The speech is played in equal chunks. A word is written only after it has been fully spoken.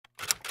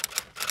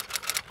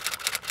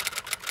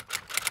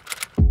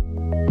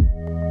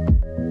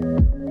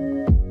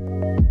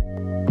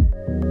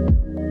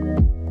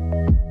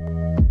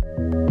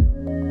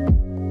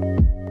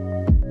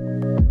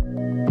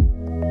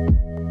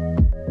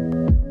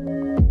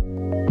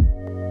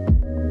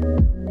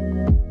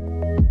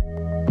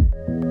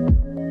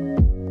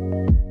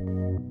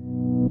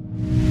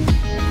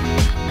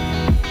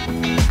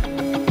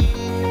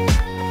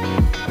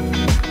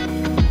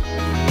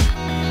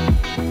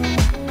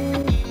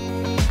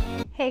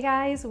Hey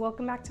guys,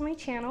 welcome back to my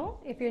channel.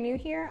 If you're new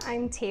here,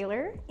 I'm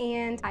Taylor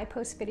and I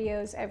post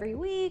videos every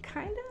week.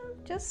 Kind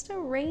of just a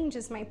range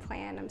is my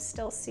plan. I'm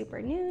still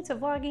super new to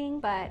vlogging,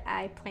 but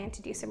I plan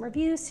to do some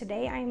reviews.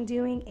 Today I'm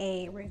doing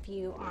a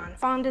review on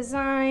Fawn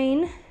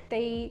Design.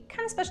 They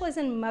kind of specialize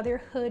in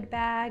motherhood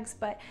bags,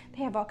 but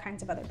they have all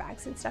kinds of other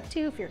bags and stuff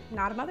too if you're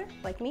not a mother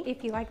like me.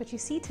 If you like what you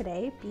see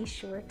today, be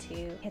sure to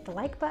hit the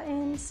like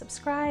button,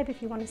 subscribe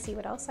if you want to see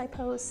what else I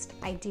post.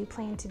 I do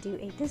plan to do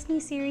a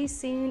Disney series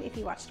soon. If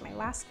you watched my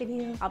last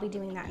video, I'll be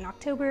doing that in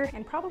October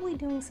and probably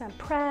doing some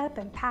prep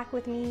and pack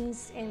with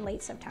me's in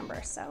late September,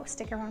 so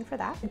stick around for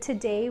that.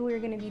 Today we're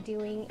going to be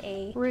doing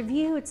a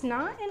review. It's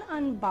not an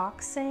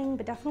unboxing,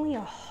 but definitely a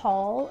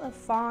haul of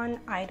Fawn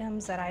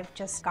items that I've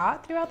just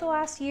got throughout the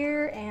last year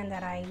and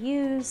that I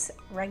use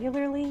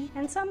regularly,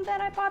 and some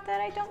that I bought that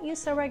I don't use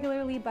so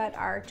regularly but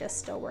are just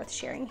still worth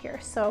sharing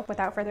here. So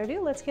without further ado,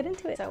 let's get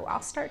into it. So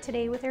I'll start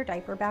today with their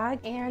diaper bag,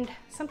 and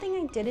something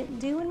I didn't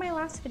do in my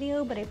last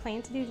video but I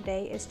plan to do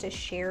today is to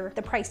share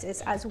the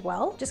prices as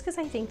well, just because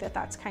I think that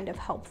that's kind of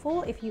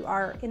helpful if you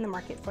are in the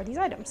market for these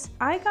items.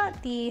 I got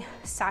the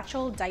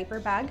Satchel Diaper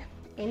bag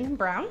in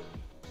brown.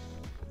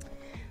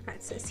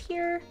 That says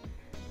here.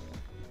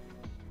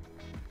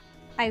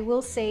 I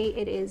will say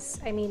it is,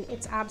 I mean,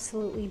 it's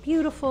absolutely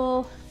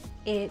beautiful.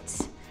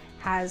 It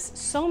has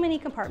so many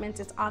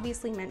compartments. It's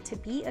obviously meant to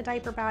be a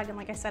diaper bag, and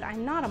like I said,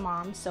 I'm not a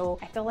mom, so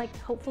I feel like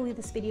hopefully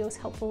this video is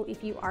helpful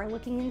if you are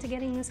looking into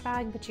getting this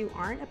bag but you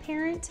aren't a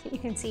parent. You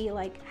can see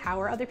like how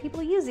are other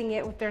people using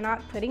it if they're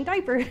not putting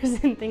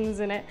diapers and things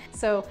in it.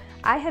 So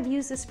I have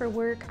used this for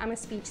work. I'm a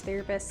speech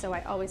therapist, so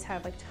I always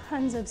have like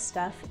tons of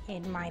stuff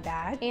in my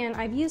bag, and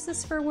I've used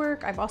this for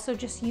work. I've also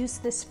just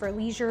used this for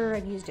leisure.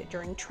 I've used it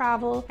during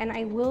travel, and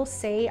I will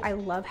say I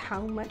love how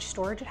much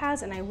storage it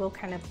has, and I will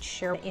kind of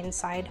share the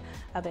inside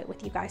of it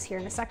with you guys here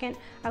in a second.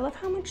 I love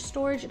how much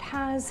storage it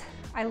has.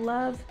 I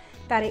love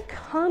that it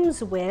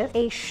comes with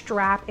a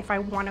strap if I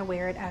want to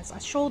wear it as a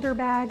shoulder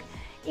bag,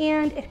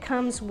 and it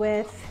comes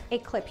with a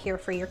clip here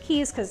for your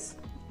keys, because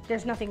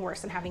there's nothing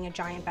worse than having a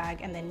giant bag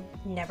and then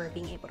never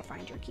being able to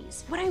find your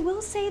keys. What I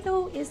will say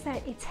though is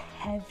that it's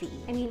heavy.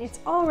 I mean, it's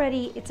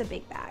a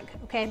big bag,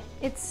 okay?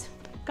 It's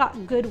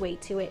got good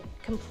weight to it,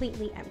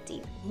 completely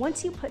empty.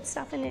 Once you put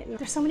stuff in it,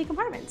 there's so many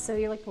compartments, so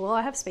you're like, well,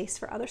 I have space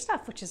for other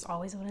stuff, which is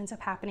always what ends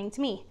up happening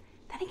to me.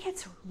 Then it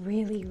gets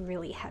really,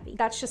 really heavy.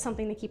 That's just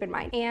something to keep in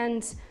mind.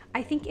 And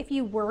I think if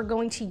you were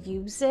going to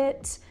use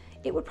it,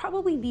 it would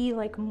probably be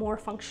like more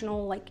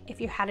functional, like if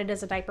you had it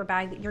as a diaper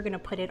bag that you're gonna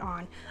put it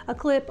on a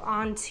clip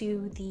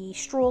onto the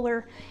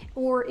stroller,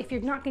 or if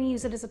you're not gonna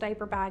use it as a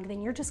diaper bag,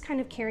 then you're just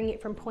kind of carrying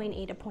it from point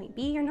A to point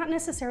B. You're not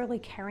necessarily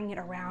carrying it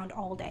around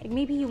all day.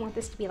 Maybe you want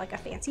this to be like a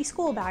fancy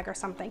school bag or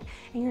something,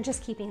 and you're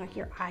just keeping like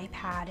your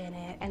iPad in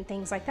it and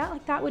things like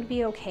that would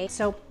be okay.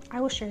 So I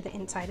will share the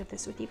inside of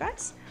this with you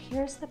guys.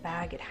 Here's the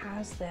bag. It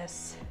has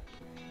this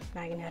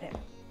magnetic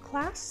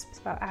clasp. It's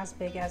about as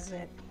big as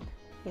it,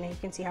 you know, you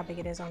can see how big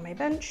it is on my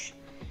bench.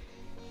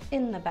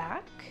 In the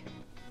back,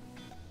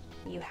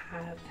 you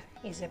have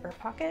a zipper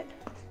pocket,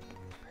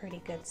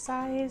 pretty good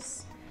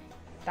size.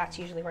 That's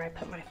usually where I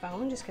put my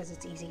phone just because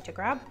it's easy to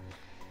grab.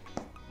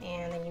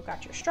 And then you've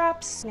got your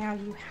straps. Now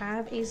you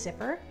have a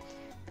zipper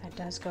that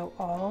does go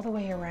all the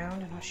way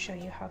around, and I'll show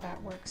you how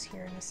that works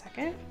here in a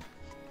second.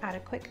 At a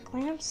quick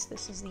glance,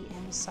 this is the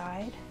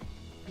inside.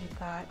 You've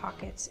got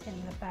pockets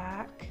in the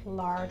back,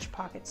 large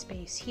pocket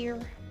space here.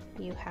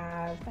 You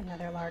have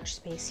another large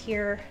space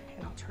here,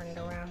 and I'll turn it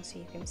around so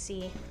you can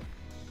see,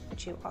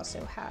 but you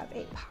also have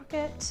a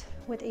pocket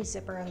with a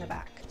zipper on the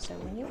back. So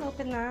when you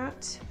open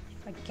that,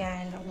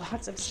 again,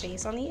 lots of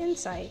space on the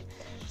inside.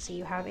 So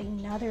you have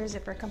another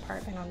zipper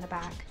compartment on the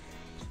back.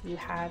 You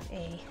have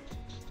a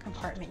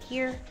compartment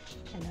here,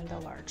 and then the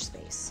large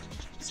space.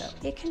 So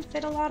it can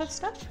fit a lot of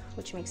stuff,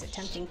 which makes it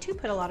tempting to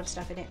put a lot of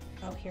stuff in it.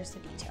 Oh, here's the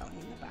detailing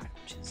in the back,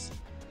 which is,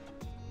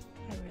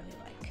 I really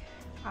like.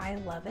 I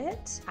love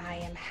it. I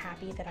am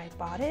happy that I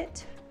bought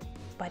it,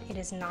 but it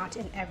is not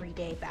an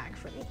everyday bag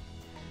for me.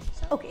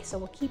 So, okay, so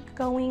we'll keep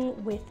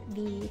going with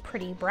the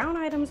pretty brown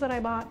items that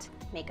I bought.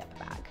 Makeup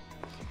bag.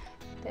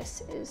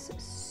 This is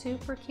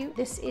super cute.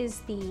 This is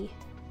the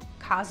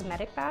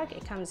Cosmetic Bag.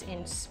 It comes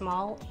in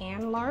small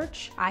and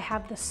large. I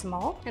have the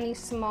small, and the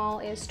small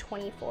is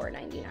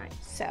 $24.99.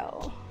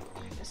 So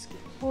I'm just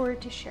looking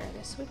forward to share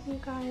this with you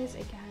guys.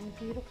 Again,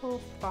 beautiful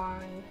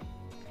fawn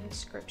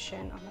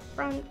inscription on the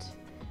front.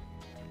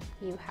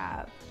 You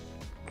have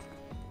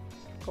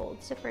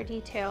gold zipper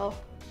detail,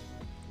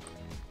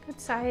 good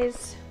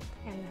size,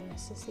 and then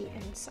this is the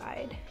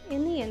inside.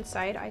 In the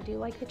inside, I do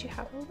like that you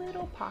have a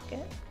little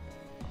pocket.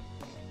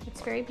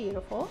 It's very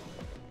beautiful,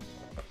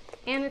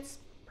 and it's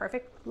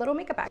perfect little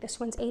makeup bag. This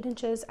one's 8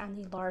 inches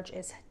and the large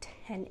is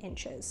 10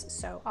 inches.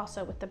 So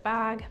also with the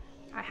bag,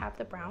 I have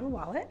the brown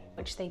wallet,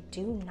 which they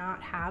do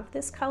not have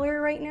this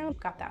color right now.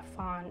 Got that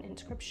fawn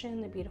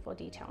inscription, the beautiful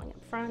detailing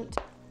up front,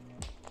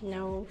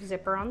 no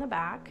zipper on the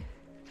back.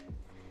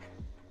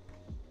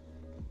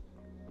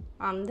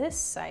 On this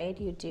side,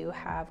 you do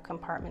have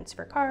compartments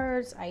for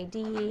cards,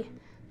 ID,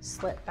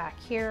 slit back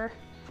here.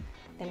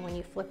 Then when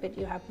you flip it,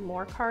 you have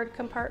more card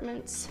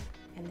compartments,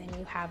 and then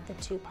you have the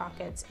 2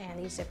 pockets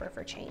and the zipper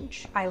for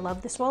change. I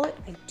love this wallet.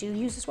 I do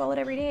use this wallet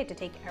every day. I had to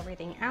take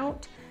everything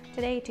out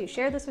today to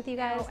share this with you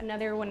guys.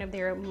 Another one of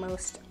their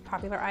most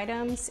popular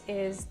items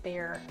is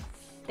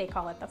they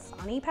call it the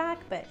Fawny Pack,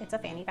 but it's a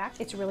fanny pack.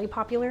 It's really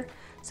popular.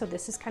 So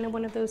this is kind of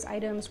one of those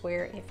items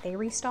where if they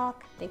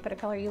restock, they put a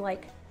color you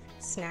like,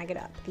 snag it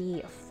up.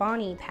 The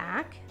Fawny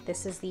Pack,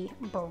 this is the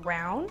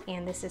brown,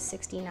 and this is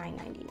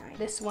 $69.99.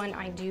 This one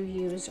I do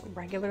use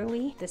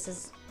regularly. This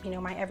is, you know,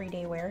 my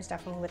everyday wear is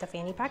definitely with a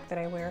fanny pack that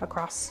I wear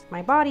across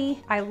my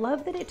body. I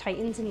love that it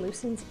tightens and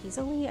loosens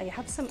easily. I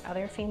have some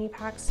other fanny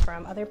packs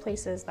from other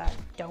places that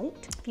don't.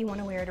 If you want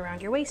to wear it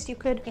around your waist, you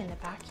could. In the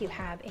back, you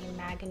have a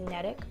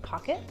magnetic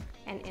pocket,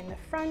 and in the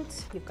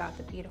front, you've got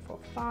the beautiful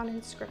fawn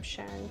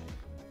inscription,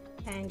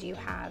 and you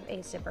have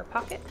a zipper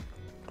pocket.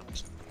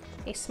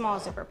 A small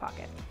zipper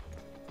pocket.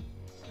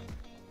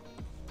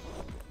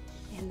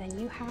 And then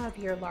you have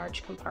your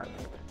large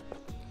compartment.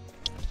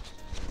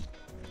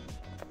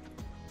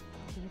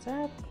 Opens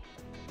up.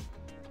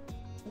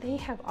 They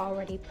have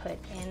already put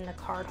in the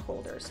card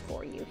holders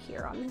for you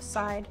here on this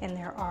side, and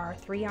there are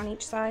 3 on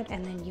each side,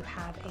 and then you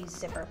have a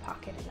zipper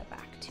pocket in the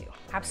back too.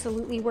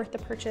 Absolutely worth the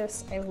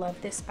purchase. I love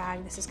this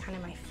bag. This is kind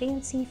of my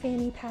fancy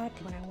fanny pack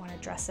when I want to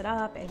dress it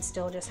up and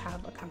still just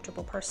have a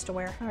comfortable purse to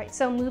wear. All right,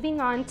 so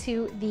moving on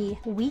to the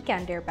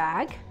Weekender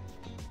bag.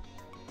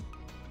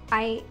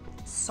 I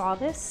saw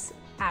this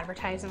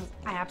advertised and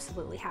I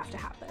absolutely have to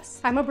have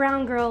this. I'm a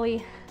brown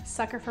girly,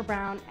 sucker for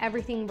brown,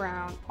 everything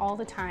brown all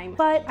the time.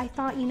 But I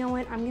thought, you know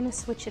what, I'm gonna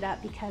switch it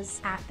up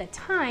because at the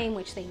time,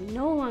 which they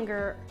no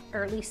longer,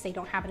 or at least they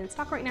don't have it in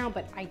stock right now,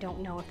 but I don't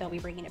know if they'll be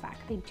bringing it back.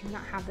 They do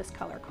not have this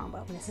color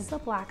combo. And this is the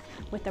black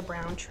with the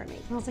brown trimming.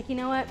 And I was like, you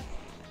know what?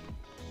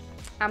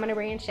 I'm gonna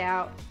branch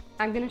out.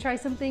 I'm gonna try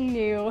something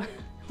new,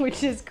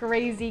 which is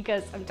crazy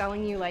because I'm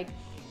telling you, like,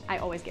 I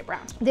always get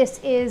brown. This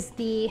is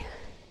the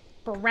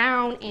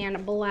brown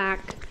and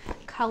black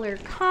color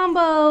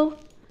combo.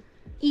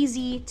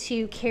 Easy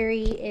to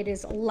carry, it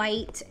is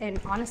light, and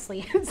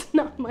honestly, it's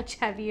not much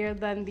heavier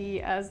than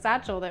the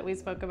satchel that we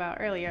spoke about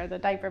earlier, the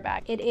diaper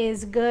bag. It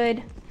is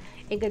good,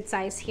 a good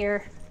size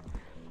here,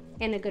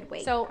 and a good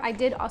weight. So I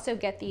did also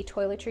get the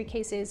toiletry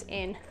cases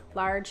in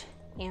large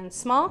and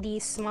small. The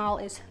small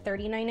is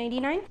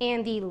 $39.99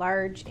 and the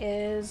large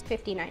is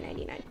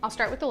 $59.99. I'll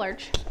start with the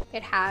large.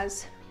 It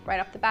has, right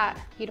off the bat,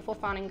 beautiful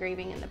fawn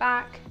engraving in the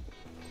back,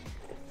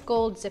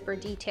 gold zipper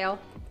detail.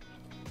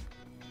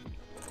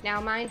 Now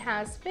mine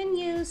has been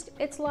used,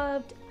 it's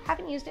loved.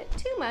 Haven't used it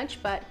too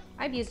much, but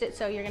I've used it,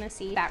 so you're gonna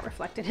see that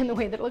reflected in the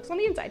way that it looks on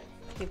the inside.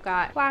 You've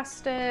got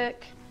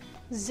plastic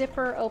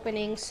zipper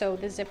opening, so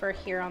the zipper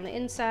here on the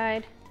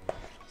inside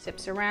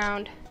zips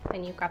around,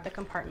 then you've got the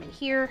compartment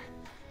here.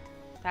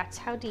 That's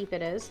how deep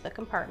it is, the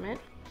compartment,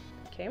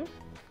 okay?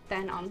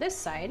 Then on this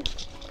side,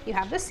 you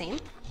have the same,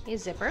 a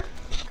zipper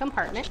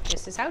compartment.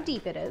 This is how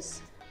deep it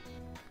is,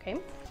 okay?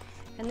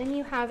 And then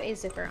you have a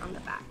zipper on the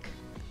back.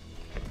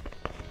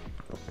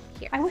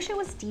 Here. I wish it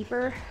was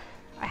deeper,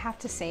 I have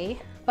to say,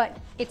 but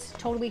it's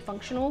totally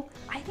functional.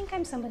 I think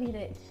I'm somebody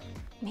that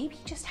maybe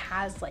just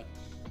has like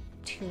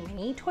too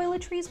many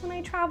toiletries when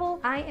I travel.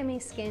 I am a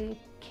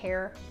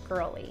skincare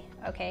girly,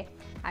 okay?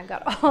 I've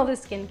got all the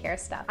skincare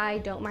stuff. I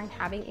don't mind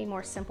having a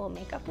more simple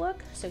makeup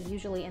look, so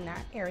usually in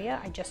that area,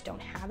 I just don't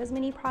have as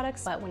many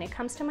products, but when it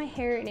comes to my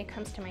hair and it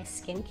comes to my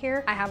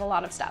skincare, I have a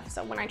lot of stuff.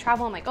 So when I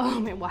travel, I'm like, oh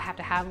man, well, I have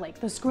to have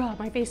like the scrub,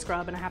 my face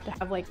scrub, and I have to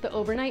have like the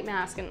overnight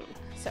mask, and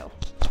so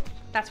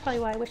that's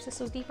probably why I wish this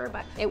was deeper,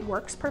 but it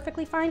works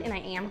perfectly fine, and I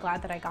am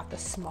glad that I got the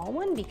small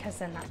one because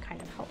then that kind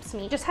of helps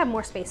me just have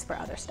more space for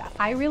other stuff.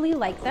 I really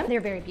like them.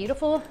 They're very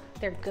beautiful.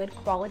 They're good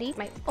quality.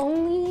 My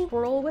only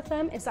rule with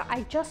them is that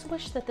I just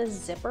wish that the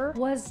zipper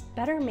was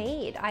better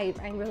made. I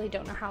really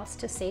don't know how else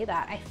to say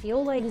that. I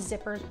feel like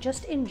zippers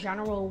just in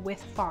general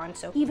with Fawn,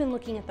 so even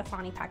looking at the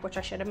Fawny Pack, which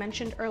I should have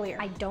mentioned earlier,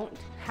 I don't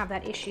have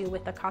that issue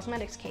with the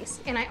cosmetics case.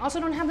 And I also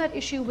don't have that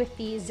issue with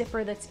the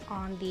zipper that's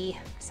on the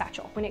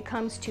satchel. When it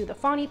comes to the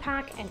Fawny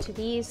Pack and to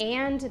these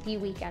and the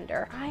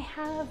Weekender, I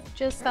have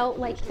just felt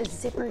like the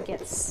zipper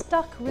gets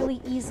stuck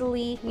really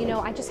easily. You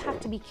know, I just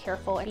have to be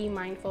careful and be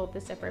mindful of the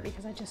zipper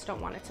because I just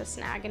don't want it to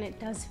snag, and it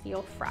does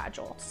feel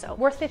fragile. So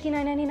worth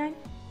 $59.99? I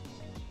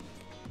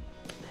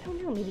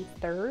don't know, maybe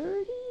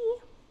 30,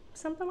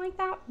 something like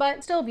that,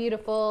 but still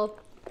beautiful.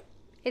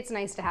 It's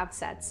nice to have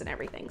sets and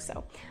everything.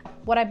 So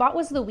what I bought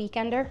was the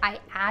Weekender. I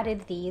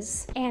added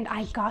these and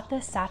I got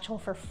the satchel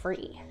for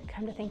free.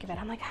 Come to think of it,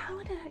 I'm like, how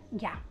did I,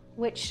 yeah,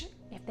 which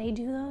if they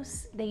do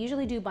those, they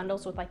usually do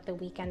bundles with like the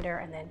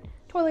Weekender and then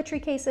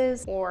toiletry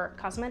cases or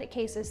cosmetic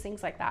cases,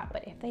 things like that.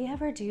 But if they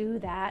ever do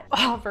that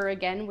offer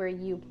again where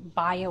you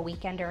buy a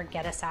Weekender,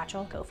 get a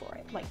satchel, go for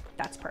it. Like,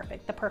 that's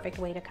perfect. The perfect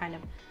way to kind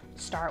of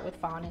start with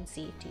Fawn and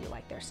see, do you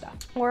like their stuff?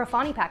 Or a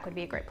Fawny Pack would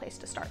be a great place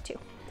to start too.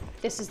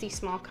 This is the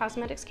small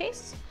cosmetics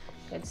case.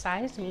 Good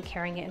size, me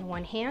carrying it in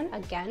one hand,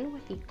 again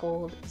with the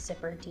gold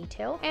zipper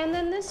detail. And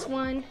then this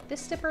one,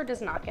 this zipper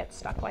does not get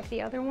stuck like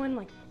the other one.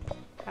 Like,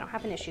 I don't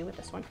have an issue with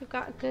this one. We've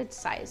got a good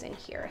size in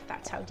here, if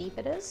that's how deep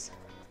it is.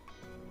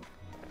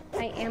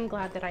 I am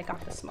glad that I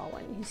got the small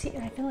one. You see,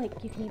 and I feel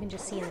like you can even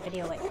just see in the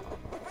video, like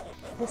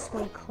this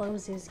one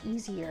closes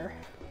easier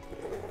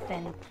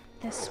than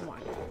this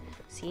one.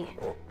 See,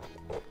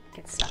 it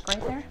gets stuck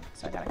right there.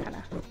 So I gotta kind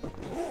of,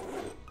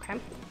 okay.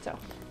 So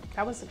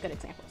that was a good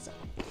example. So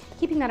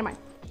keeping that in mind.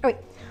 Oh wait,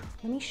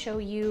 let me show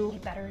you a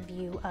better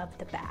view of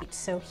the bag.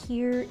 So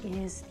here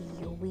is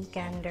the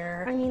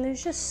Weekender. I mean,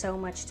 there's just so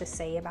much to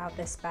say about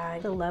this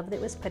bag. The love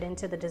that was put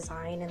into the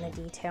design and the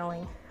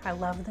detailing. I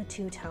love the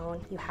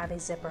two-tone. You have a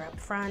zipper up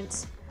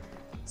front,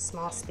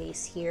 small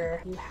space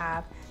here. You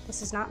have,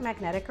 this is not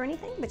magnetic or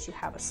anything, but you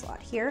have a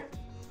slot here.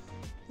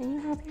 Then you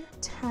have your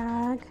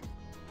tag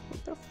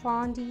with the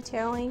Fawn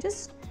detailing.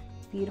 Just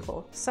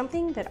beautiful.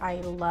 Something that I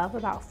love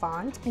about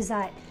Fawn is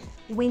that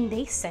when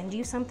they send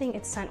you something,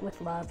 it's sent with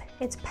love.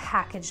 It's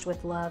packaged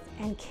with love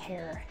and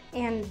care.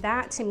 And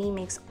that to me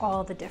makes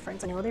all the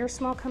difference. I know they're a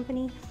small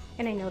company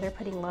and I know they're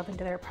putting love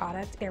into their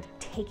product. They're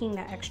taking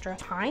that extra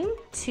time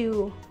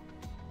to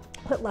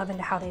put love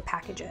into how they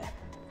package it.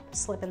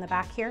 Slip in the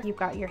back here, you've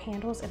got your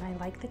handles, and I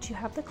like that you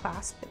have the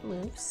clasp. It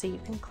moves so you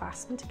can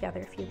clasp them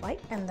together if you'd like.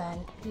 And then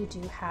you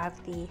do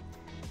have the,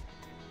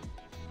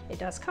 it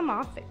does come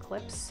off, it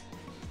clips.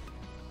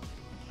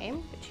 Okay,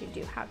 but you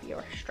do have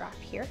your strap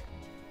here.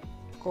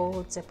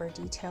 Gold zipper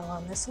detail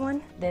on this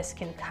one. This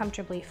can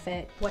comfortably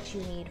fit what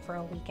you need for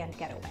a weekend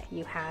getaway.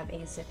 You have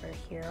a zipper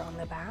here on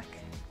the back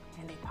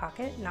and a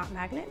pocket, not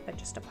magnet, but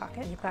just a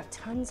pocket. You've got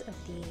tons of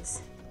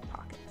these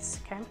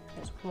pockets, okay?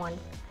 There's 1,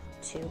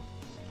 2,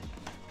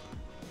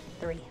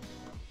 3,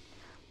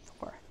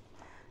 4,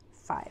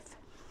 5,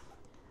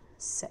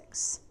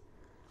 6,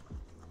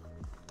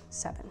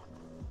 7,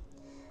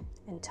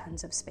 and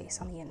tons of space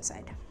on the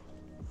inside.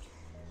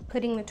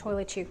 Putting the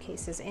toiletry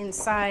cases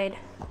inside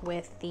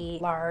with the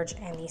large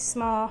and the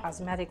small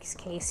cosmetics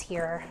case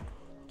here.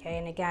 Okay,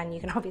 and again,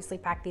 you can obviously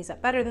pack these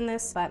up better than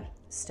this, but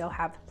still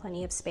have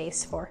plenty of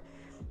space for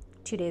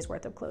 2 days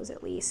worth of clothes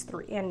at least,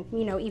 3, and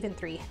you know, even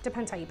 3,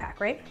 depends how you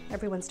pack, right?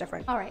 Everyone's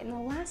different. All right, and the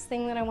last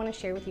thing that I wanna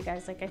share with you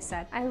guys, like I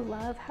said, I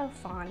love how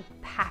Fawn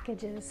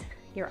packages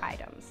your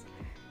items.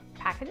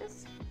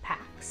 Packages?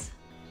 Packs.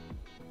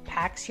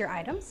 Packs your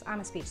items. I'm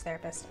a speech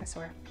therapist, I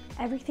swear.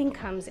 Everything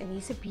comes in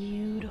these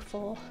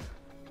beautiful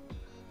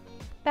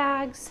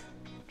bags,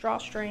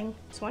 drawstring.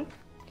 This one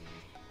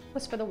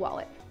was for the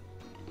wallet.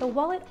 The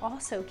wallet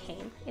also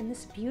came in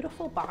this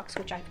beautiful box,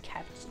 which I've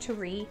kept to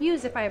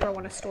reuse if I ever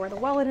want to store the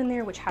wallet in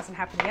there, which hasn't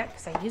happened yet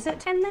because I use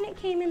it. And then it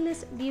came in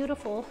this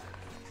beautiful,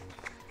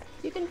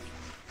 you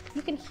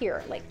can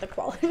hear like the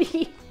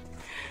quality.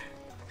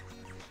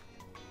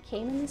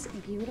 Came in this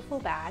beautiful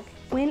bag.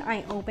 When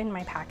I opened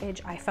my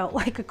package, I felt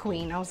like a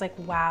queen. I was like,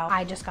 wow,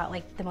 I just got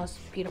like the most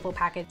beautiful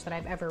package that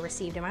I've ever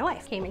received in my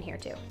life. Came in here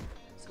too.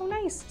 So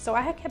nice. So I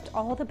had kept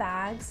all the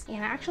bags and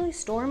I actually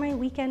store my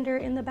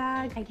Weekender in the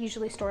bag. I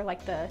usually store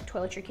like the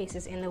toiletry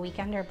cases in the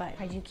Weekender, but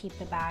I do keep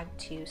the bag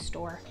to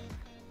store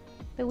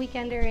the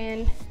Weekender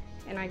in.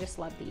 And I just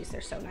love these, they're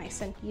so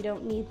nice. And you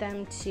don't need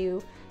them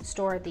to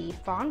store the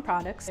Fawn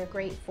products. They're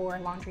great for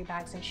laundry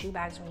bags and shoe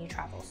bags when you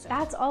travel. So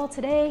that's all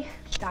today.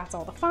 That's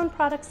all the Fawn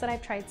products that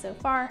I've tried so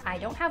far. I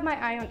don't have my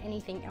eye on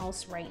anything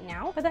else right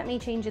now, but that may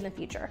change in the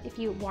future. If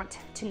you want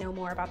to know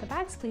more about the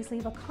bags, please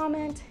leave a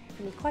comment.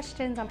 Any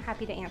questions, I'm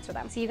happy to answer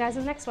them. See you guys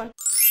in the next one.